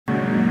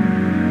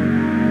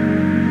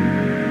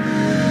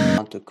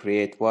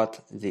create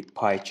what? The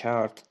pie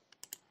chart.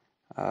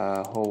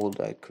 How would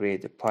I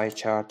create the pie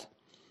chart?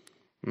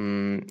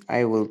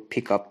 I will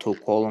pick up two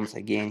columns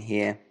again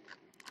here.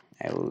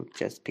 I will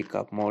just pick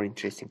up more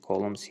interesting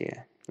columns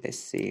here. Let's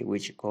see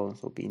which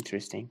columns will be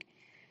interesting.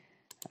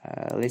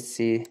 Let's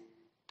see.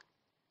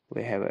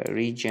 We have a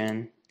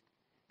region.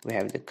 We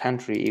have the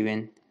country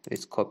even.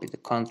 Let's copy the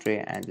country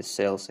and the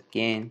sales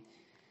again.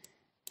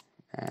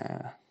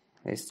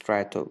 Let's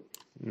try to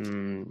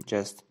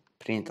just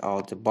print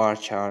out the bar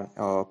chart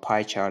or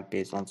pie chart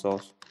based on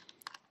those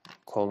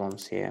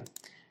columns here.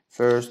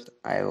 First,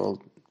 I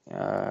will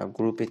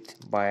group it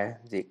by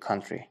the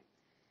country.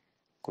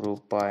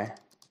 Group by,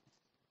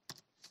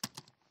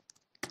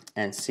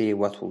 and see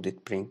what will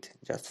it print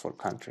just for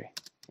country.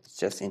 It's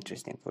just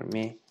interesting for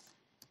me.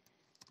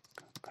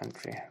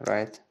 Country,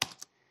 right?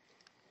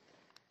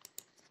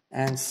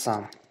 And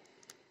sum.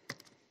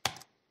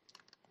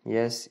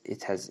 Yes,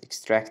 it has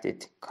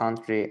extracted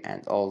country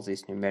and all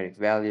these numeric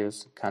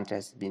values. Country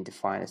has been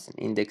defined as an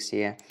index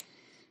here,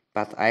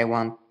 but I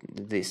want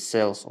the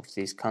cells of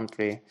this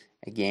country.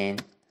 Again,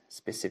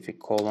 specific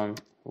column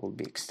will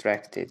be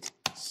extracted.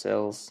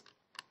 Cells,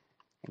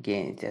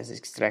 again, it has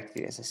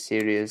extracted as a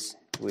series.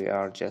 We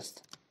are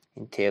just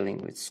entailing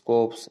with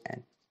scopes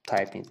and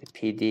typing the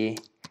PD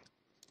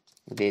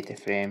data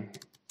frame.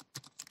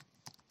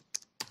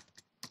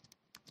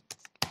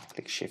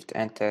 Click Shift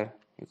Enter.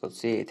 You could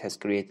see it has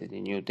created a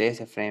new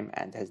data frame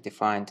and has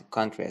defined the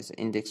country as the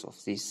index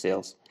of these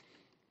cells,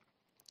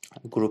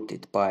 grouped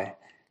it by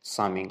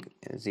summing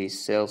these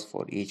cells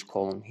for each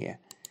column here.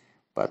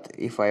 But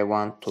if I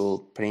want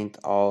to print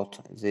out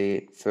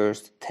the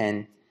first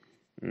 10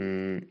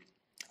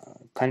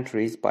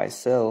 countries by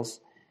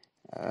cells,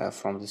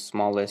 from the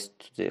smallest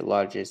to the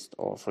largest,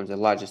 or from the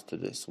largest to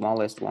the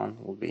smallest one,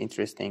 will be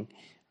interesting.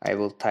 I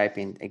will type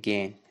in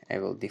again, I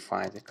will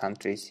define the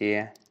countries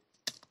here.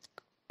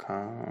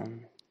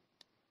 Countries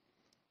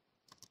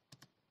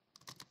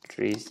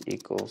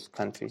equals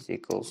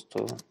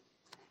to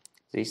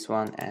this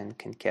one, and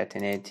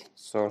concatenate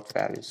sort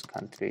values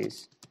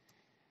countries,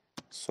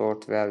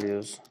 sort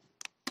values.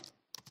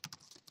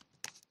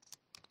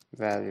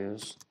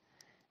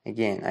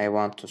 Again, I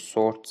want to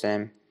sort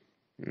them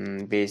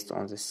based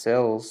on the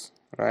cells,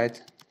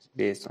 right?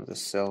 Based on the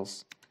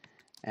cells,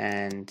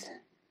 and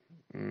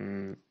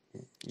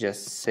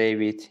just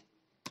save it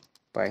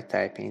by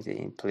typing the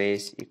in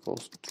place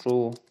equals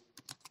true,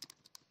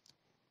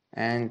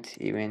 and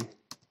even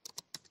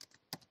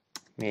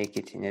make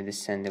it in a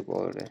descending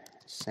order.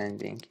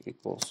 Ascending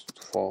equals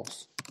to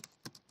false,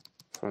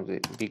 from the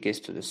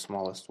biggest to the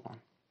smallest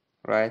one,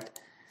 right?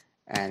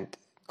 And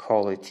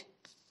call it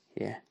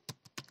here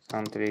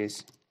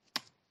countries.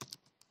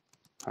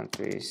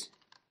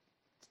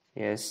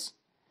 Yes,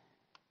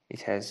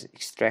 it has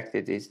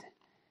extracted it.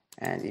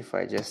 And if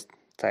I just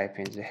type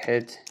in the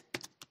head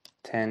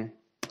 10,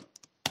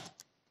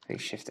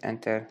 click Shift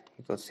Enter,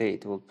 you could see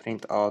it will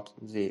print out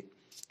the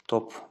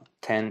top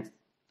 10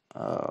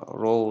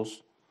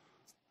 rows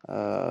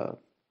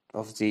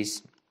of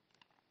this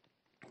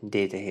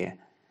data here.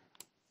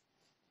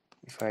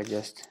 If I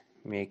just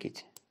make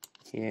it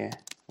here,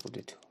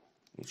 it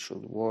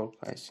should work,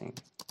 I think.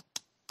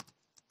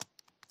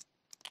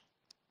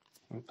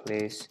 In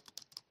place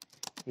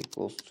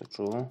equals to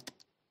true.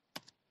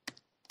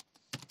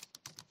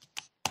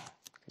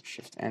 Click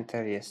Shift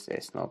Enter. Yes,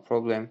 there's no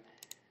problem.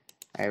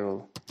 I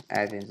will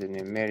add in the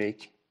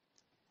numeric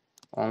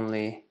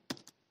only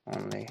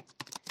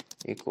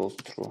equals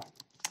true.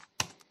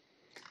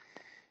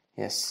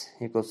 Yes,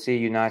 you could see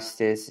United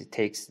States, it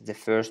takes the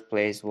first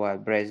place, while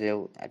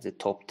Brazil at the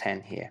top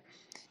 10 here.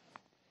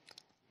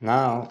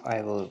 Now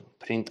I will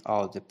print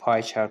out the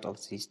pie chart of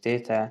this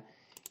data.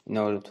 In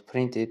order to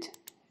print it,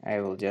 I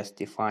will just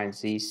define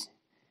this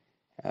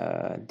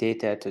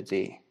data to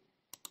the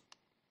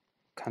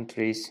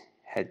countries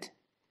head.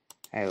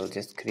 I will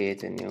just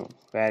create a new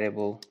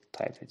variable,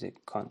 type it the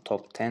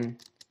top 10.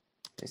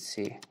 Let's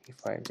see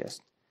if I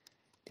just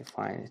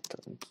define it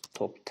to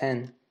top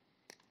 10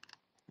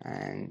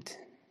 and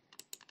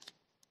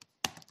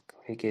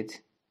click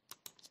it,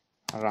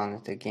 run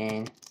it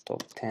again,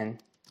 top 10.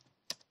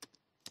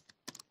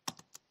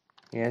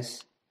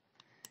 Yes,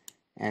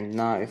 and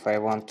now if I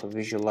want to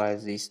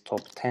visualize this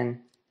top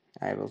 10,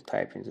 I will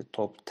type in the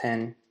top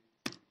 10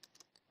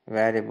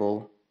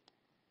 variable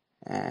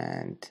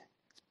and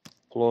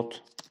plot.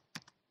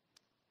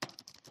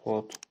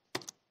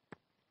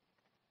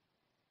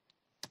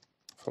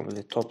 From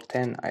the top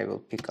 10, I will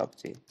pick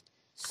up the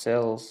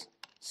cells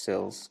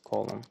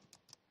column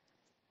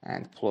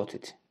and plot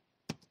it.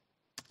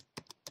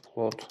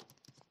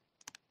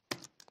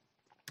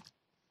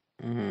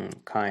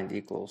 Kind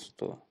equals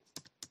to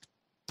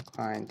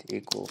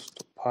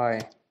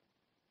pi.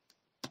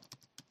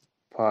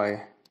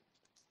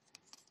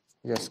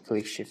 Just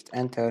click Shift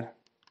Enter.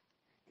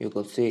 You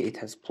could see it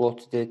has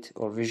plotted it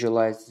or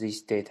visualized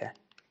this data.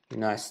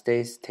 United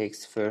States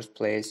takes first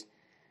place,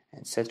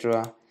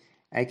 etc.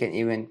 I can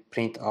even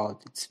print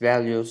out its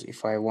values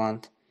if I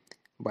want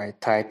by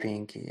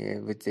typing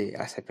with the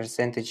as a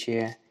percentage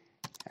here,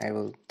 I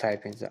will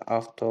type in the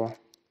auto.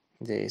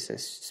 There is a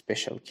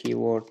special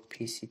keyword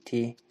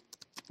PCT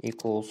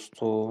equals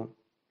to,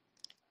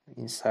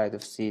 inside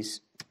of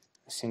these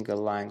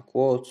single line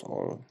quotes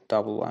or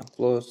double line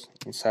quotes,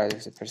 inside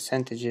of the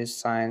percentages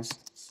signs,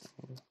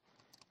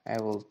 I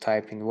will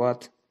type in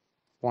what?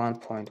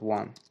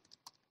 1.1.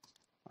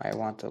 I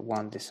want a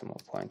 1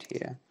 decimal point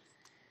here,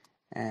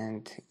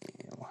 and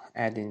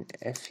add in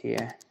F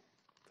here,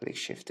 click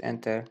shift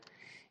enter.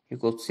 You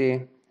could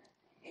see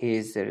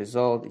here's the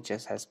result. It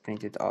just has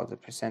printed out the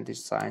percentage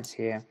signs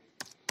here,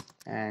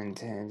 and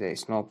there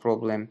is no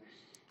problem.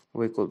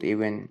 We could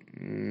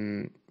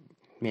even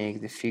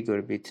make the figure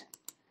a bit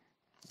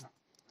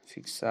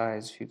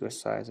figure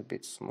size a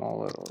bit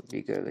smaller or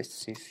bigger. Let's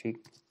see, fig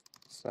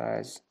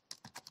size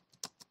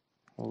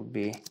will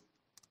be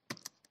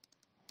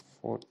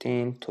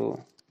 14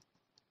 to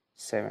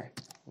 7.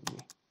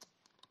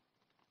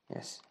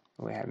 Yes,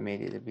 we have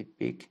made it a bit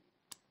big.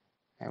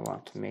 I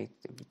want to make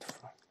it a bit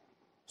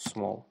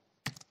small,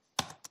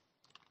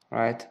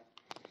 right?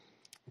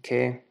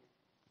 Okay,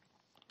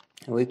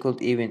 we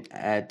could even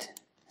add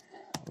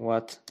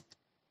what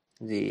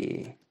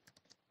the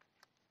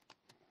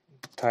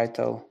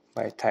title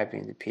by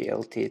typing the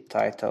plt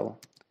title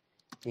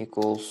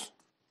equals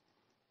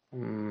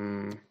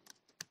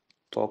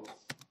top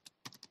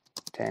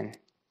 10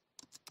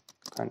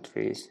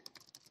 countries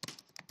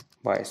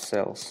by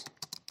sales.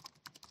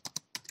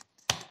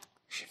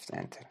 Shift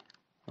enter,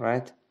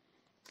 right?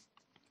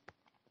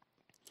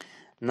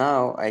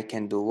 Now I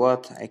can do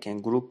what? I can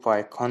group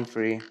by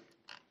country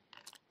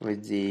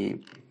with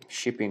the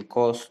shipping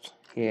cost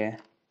here.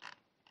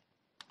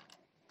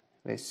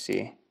 Let's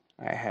see,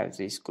 I have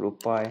this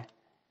group by.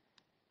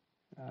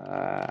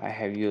 I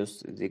have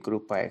used the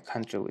group by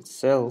country with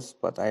sales,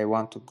 but I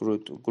want to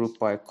group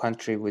by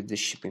country with the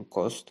shipping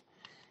cost.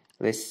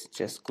 Let's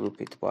just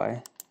group it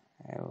by.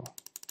 I will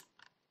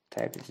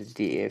type it as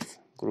df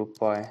group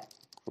by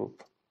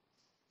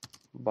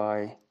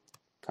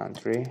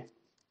country.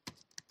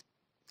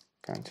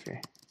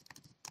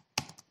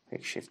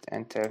 Click shift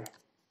enter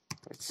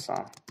with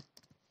sum.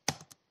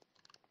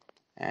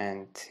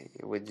 And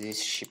with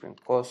this shipping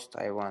cost,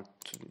 I want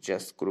to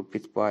just group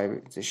it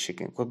by the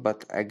shipping cost,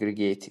 but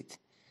aggregate it,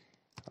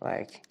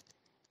 like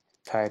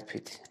type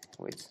it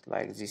with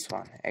like this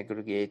one,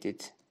 aggregate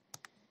it,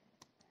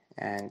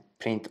 and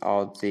print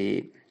out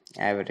the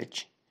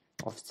average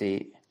of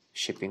the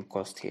shipping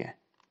cost here.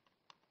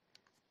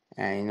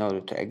 And in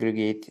order to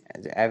aggregate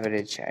the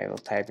average, I will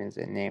type in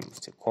the name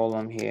of the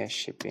column here,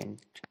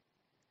 shipping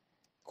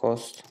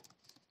cost.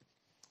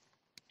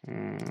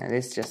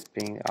 Let's just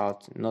bring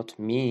out not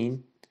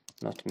mean,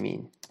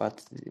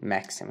 but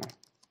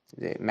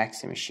the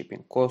maximum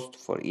shipping cost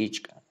for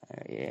each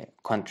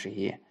country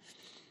here,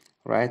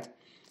 right?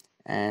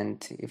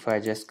 And if I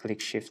just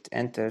click shift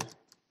enter,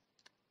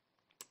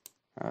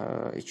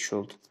 we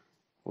should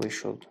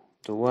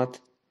do what?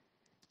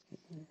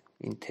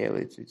 Entail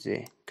it with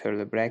the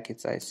curly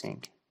brackets, I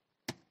think.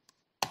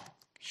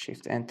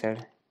 Shift enter.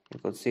 You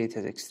could see it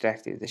has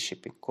extracted the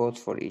shipping cost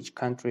for each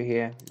country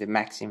here, the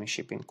maximum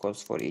shipping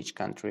cost for each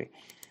country.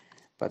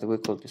 But we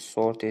could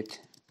sort it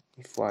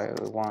if I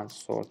want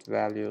sort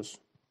values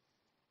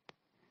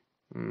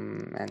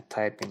and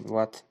type in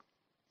what?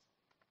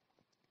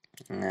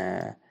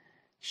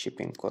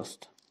 Shipping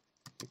cost,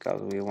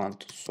 because we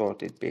want to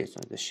sort it based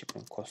on the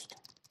shipping cost,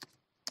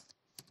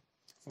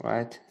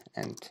 right?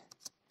 And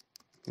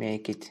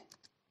make it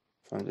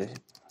from the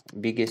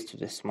biggest to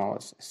the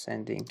smallest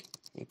ascending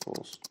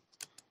equals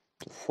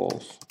to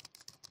false.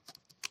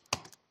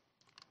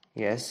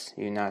 Yes,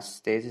 United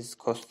States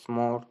costs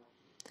more,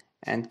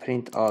 and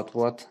print out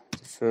what?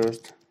 The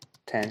first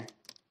 10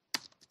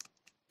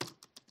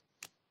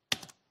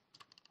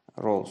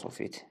 rows of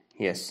it.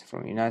 Yes,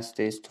 from United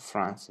States to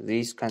France.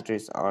 These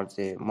countries are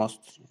the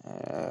most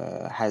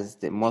has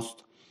the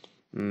most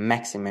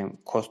maximum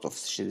cost of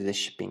the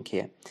shipping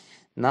here.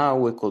 Now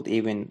we could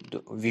even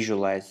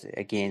visualize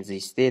again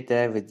this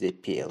data with the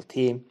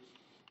PLT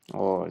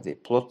or the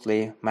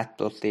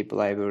matplotlib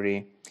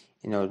library.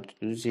 In order to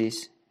do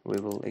this, we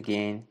will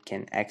again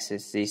can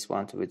access this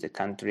one with the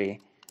country,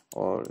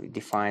 or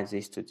define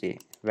this to the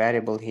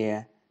variable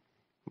here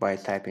by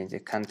typing the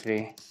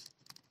country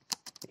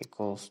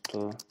equals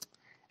to,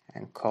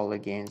 and call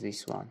again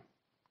this one,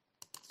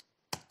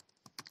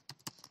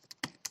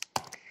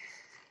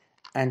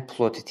 and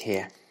plot it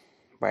here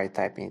by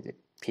typing the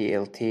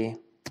plt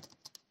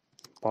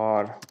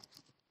bar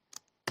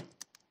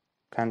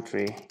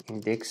country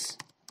index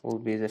will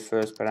be the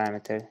first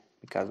parameter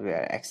because we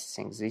are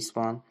accessing this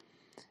one.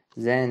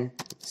 Then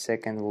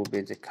second will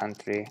be the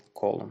country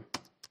column.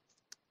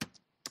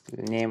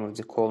 The name of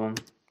the column,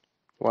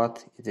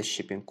 what is the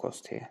shipping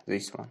cost here?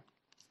 This one,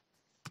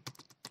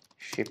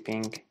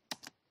 shipping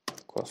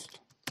cost,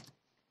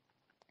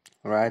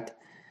 right?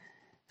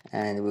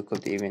 And we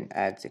could even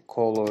add the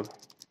color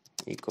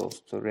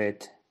equals to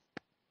red.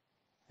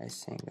 I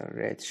think a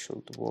red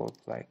should work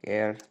like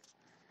air.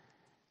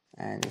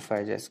 And if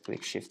I just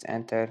click shift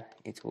enter,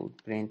 it will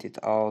print it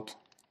out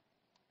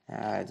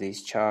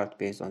this chart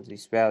based on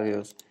these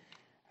values.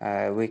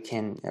 We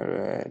can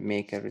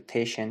make a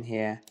rotation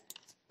here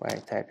by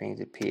typing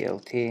the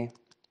plt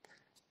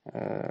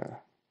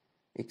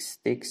x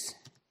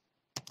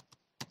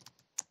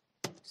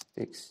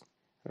sticks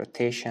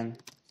rotation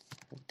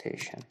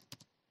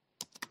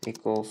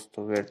equals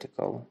to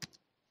vertical,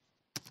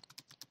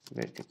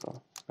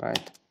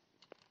 right,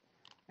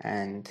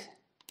 and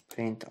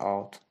print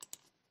out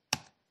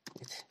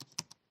with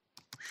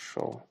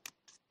show,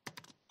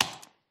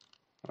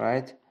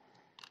 right.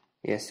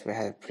 Yes, we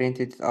have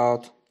printed it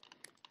out,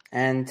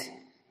 and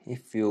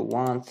if you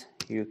want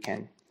you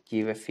can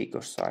give a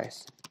figure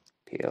size,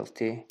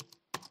 plt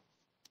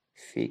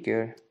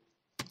figure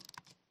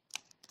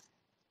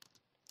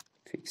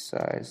fixed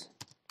size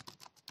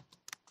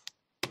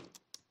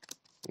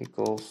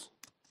equals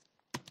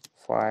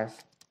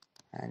 5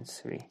 and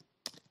 3.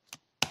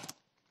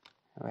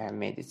 We have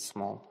made it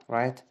small,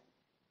 right?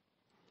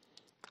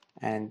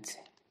 And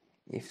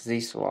if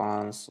this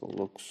ones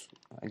looks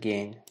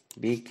again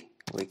big,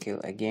 we can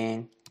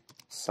again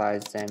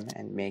size them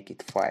and make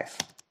it 5.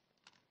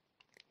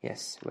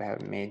 Yes, we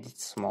have made it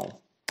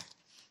small.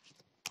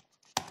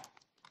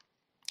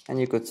 And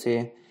you could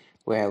see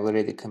we have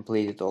already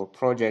completed our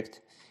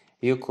project.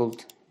 You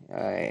could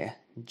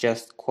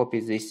just copy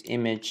this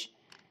image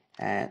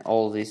and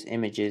all these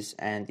images,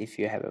 and if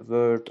you have a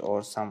Word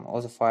or some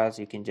other files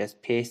you can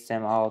just paste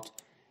them out.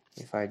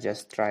 If I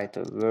just try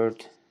to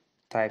Word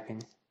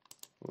typing,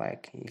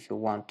 like if you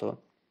want to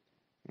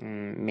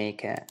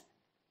make a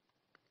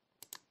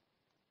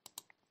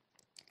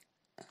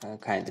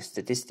kind of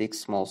statistics,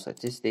 small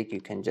statistic,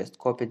 you can just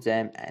copy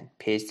them and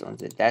paste on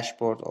the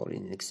dashboard or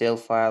in an Excel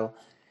file.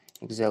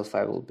 Excel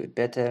file will be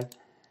better,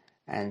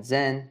 and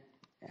then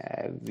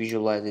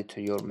visualize it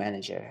to your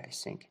manager. I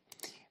think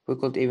we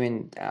could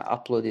even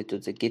upload it to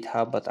the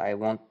GitHub, but I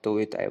won't do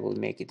it. I will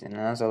make it in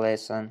another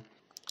lesson.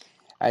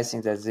 I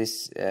think that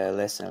this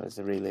lesson was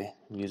really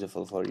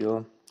useful for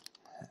you.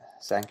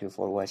 Thank you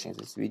for watching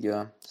this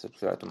video.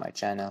 Subscribe to my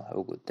channel. Have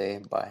a good day.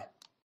 Bye.